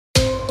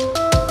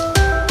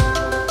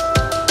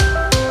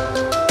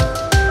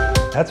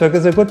Herzberg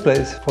is a good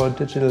place for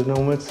digital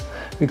nomads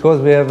because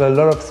we have a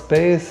lot of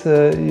space.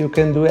 You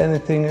can do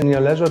anything in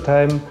your leisure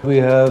time. We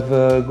have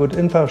good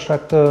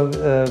infrastructure.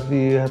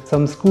 We have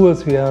some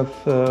schools. We have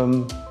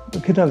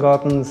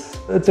kindergartens.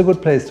 It's a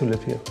good place to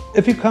live here.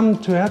 If you come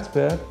to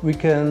Herzberg, we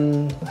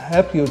can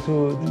help you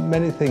to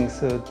many things,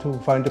 to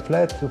find a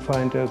flat, to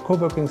find a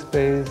co-working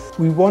space.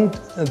 We want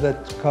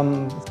that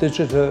come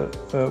digital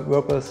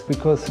workers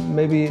because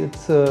maybe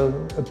it's a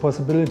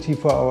possibility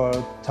for our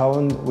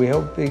town. We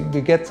hope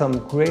we get some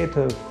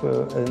creative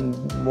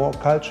and more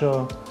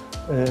culture,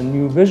 a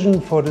new vision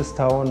for this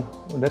town.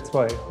 That's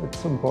why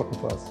it's important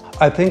for us.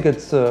 I think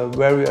it's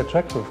very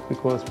attractive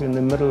because we're in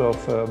the middle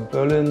of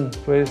Berlin,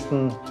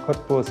 Dresden,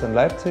 Cottbus and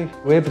Leipzig.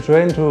 We have a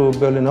train to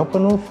Berlin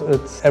Hauptbahnhof.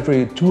 It's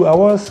every 2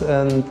 hours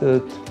and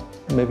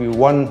maybe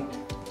 1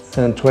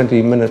 and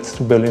 20 minutes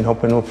to Berlin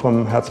Hauptbahnhof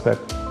from Herzberg.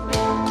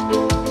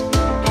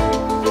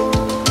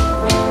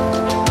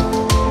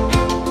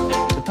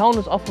 The town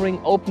is offering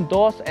open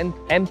doors and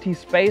empty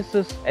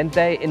spaces, and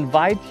they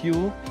invite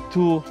you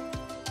to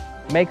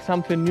make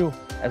something new.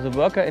 As a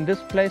worker in this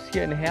place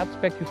here in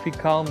Herzberg, you feel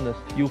calmness,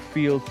 you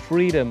feel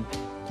freedom,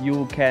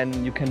 you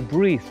can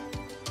breathe,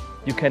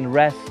 you can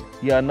rest.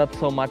 You are not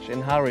so much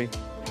in hurry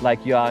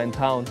like you are in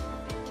town,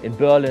 in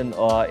Berlin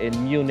or in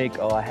Munich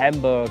or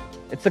Hamburg.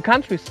 It's the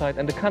countryside,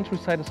 and the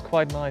countryside is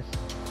quite nice.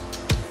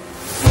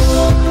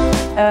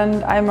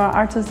 And I'm an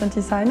artist and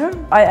designer.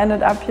 I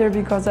ended up here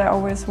because I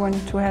always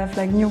wanted to have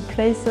like new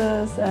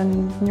places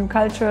and new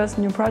cultures,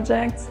 new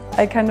projects.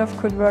 I kind of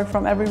could work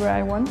from everywhere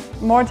I want.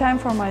 More time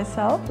for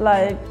myself,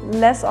 like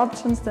less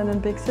options than in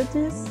big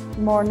cities,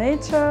 more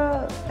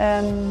nature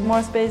and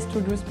more space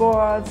to do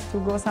sports, to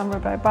go somewhere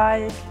by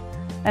bike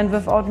and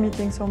without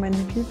meeting so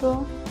many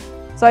people.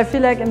 So I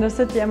feel like in the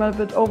city I'm a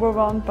bit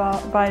overwhelmed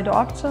by the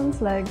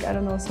options, like, I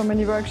don't know, so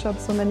many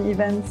workshops, so many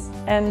events.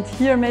 And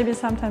here maybe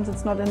sometimes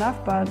it's not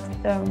enough, but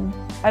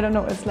I don't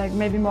know, it's like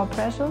maybe more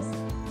precious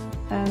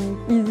and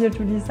easier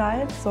to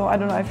decide. So I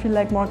don't know, I feel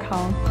like more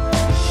calm.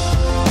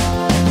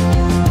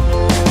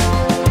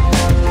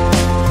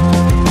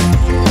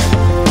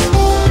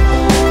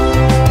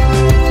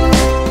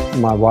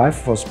 My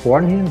wife was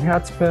born here in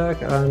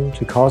Herzberg, and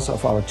because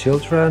of our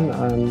children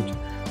and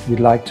we'd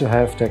like to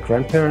have their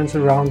grandparents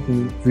around,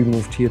 we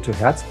moved here to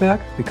Herzberg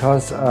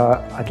because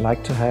I'd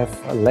like to have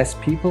less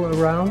people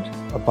around.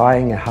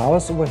 Buying a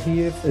house over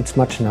here, it's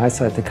much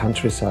nicer at the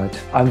countryside.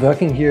 I'm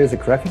working here as a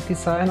graphic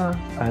designer,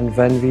 and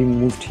when we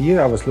moved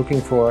here I was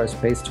looking for a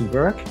space to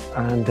work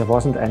and there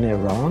wasn't any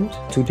around.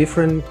 2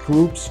 different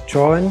groups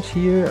joined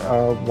here.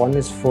 One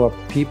is for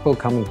people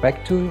coming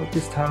back to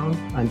this town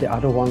and the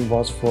other one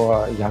was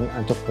for young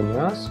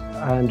entrepreneurs,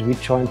 and we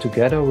joined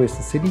together with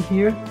the city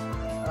here.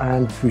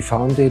 And we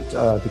founded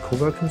the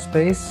co-working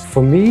space.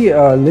 For me,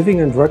 living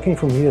and working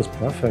from here is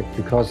perfect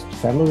because the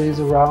family is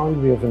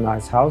around, we have a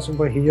nice house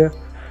over here.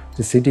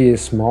 The city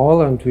is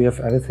small and we have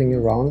everything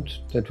around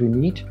that we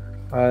need.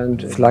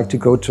 And if you like to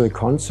go to a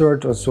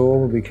concert or so,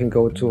 we can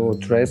go to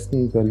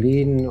Dresden,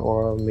 Berlin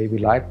or maybe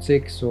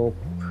Leipzig, so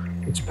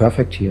it's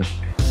perfect here.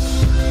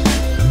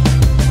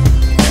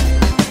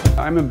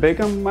 I'm a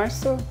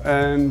bakermeister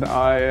and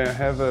I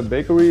have a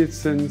bakery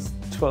since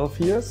 12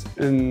 years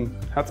in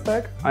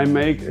Herzberg. I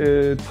make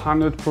it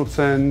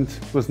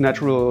 100% with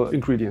natural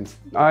ingredients.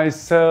 I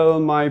sell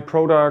my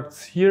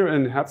products here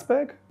in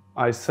Herzberg.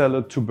 I sell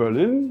it to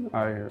Berlin.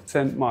 I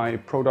send my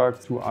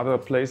products to other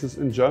places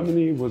in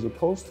Germany with a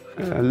post.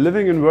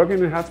 Living and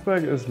working in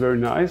Herzberg is very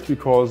nice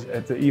because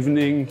at the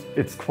evening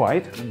it's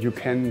quiet. You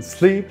can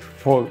sleep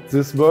for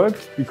this work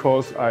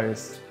because I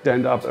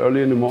stand up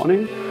early in the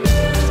morning.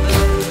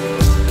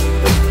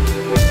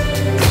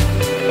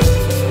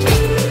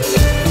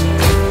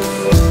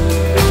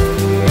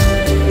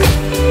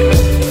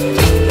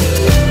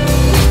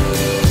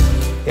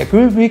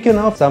 We can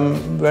have some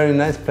very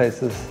nice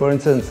places. For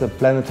instance, a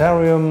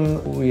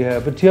planetarium, we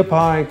have a deer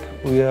park,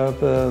 we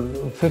have a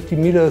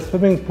 50-meter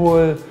swimming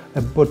pool,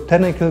 a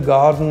botanical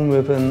garden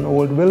with an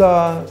old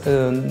villa,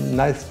 a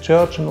nice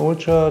church, an old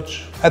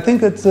church. I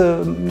think it's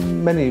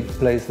many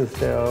places.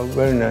 They are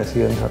very nice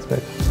here in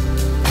Herzberg.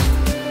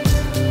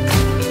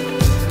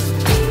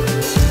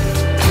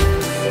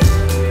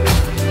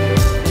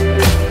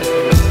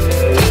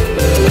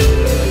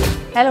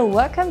 Hello,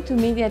 welcome to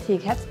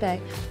Mediathek Herzberg.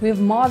 We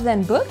have more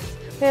than books.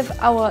 We have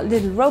our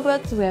little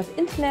robots, we have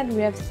internet,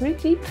 we have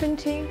 3D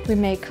printing, we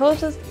make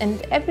courses,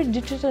 and every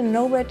digital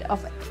nomad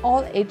of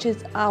all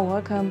ages are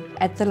welcome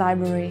at the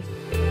library.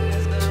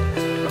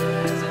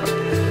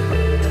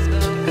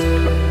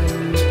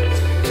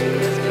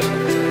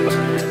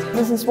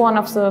 This is one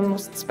of the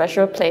most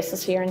special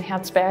places here in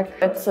Herzberg.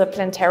 It's a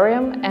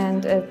planetarium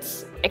and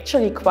it's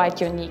actually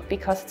quite unique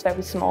because it's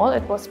very small.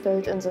 It was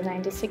built in the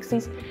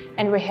 1960s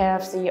and we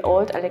have the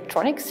old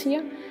electronics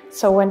here.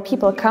 So when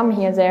people come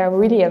here, they're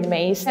really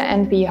amazed,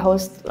 and we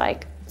host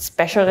like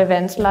special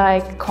events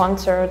like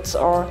concerts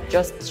or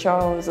just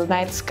show the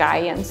night sky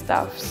and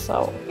stuff.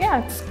 So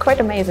yeah, it's quite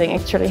amazing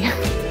actually.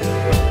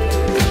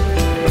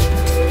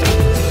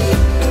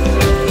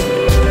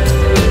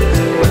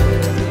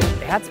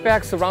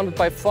 Herzberg, surrounded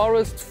by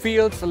forest,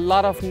 fields, a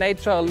lot of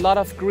nature, a lot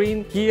of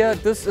green. Here,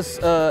 this is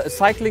a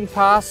cycling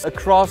path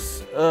across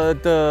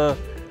the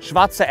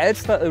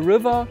Elbe-Elster, a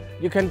river.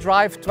 You can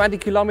drive 20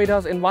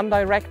 kilometers in one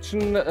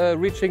direction,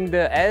 reaching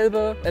the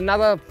Elbe.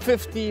 Another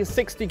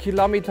 50-60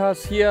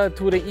 kilometers here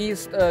to the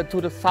east,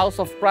 to the south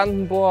of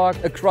Brandenburg,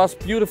 across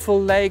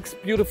beautiful lakes,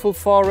 beautiful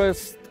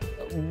forests,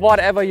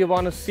 whatever you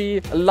want to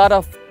see. A lot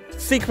of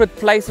secret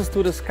places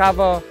to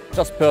discover,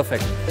 just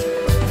perfect.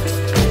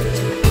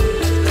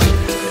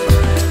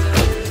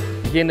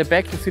 Here in the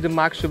back you see the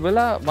Marksche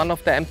Villa, one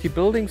of the empty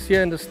buildings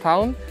here in this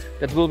town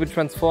that will be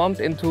transformed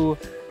into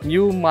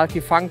new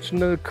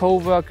multifunctional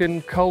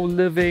co-working,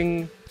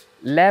 co-living,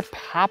 lab,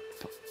 hub,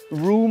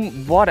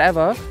 room,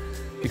 whatever.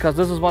 Because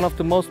this is one of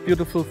the most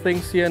beautiful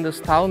things here in this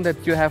town, that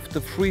you have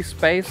the free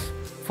space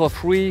for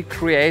free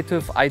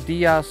creative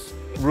ideas,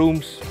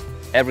 rooms,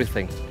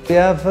 everything. We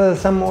have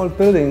some old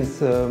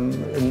buildings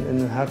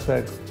in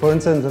Herzberg. For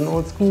instance, an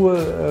old school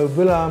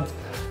villa.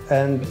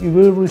 And we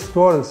will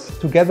restore this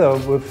together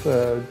with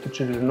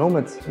digital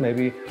nomads,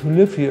 maybe, to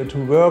live here,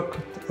 to work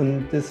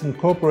and this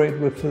incorporate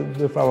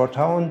with our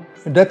town.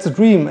 That's a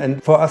dream,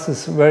 and for us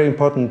it's very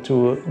important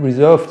to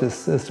reserve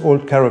this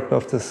old character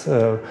of these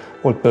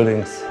old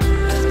buildings.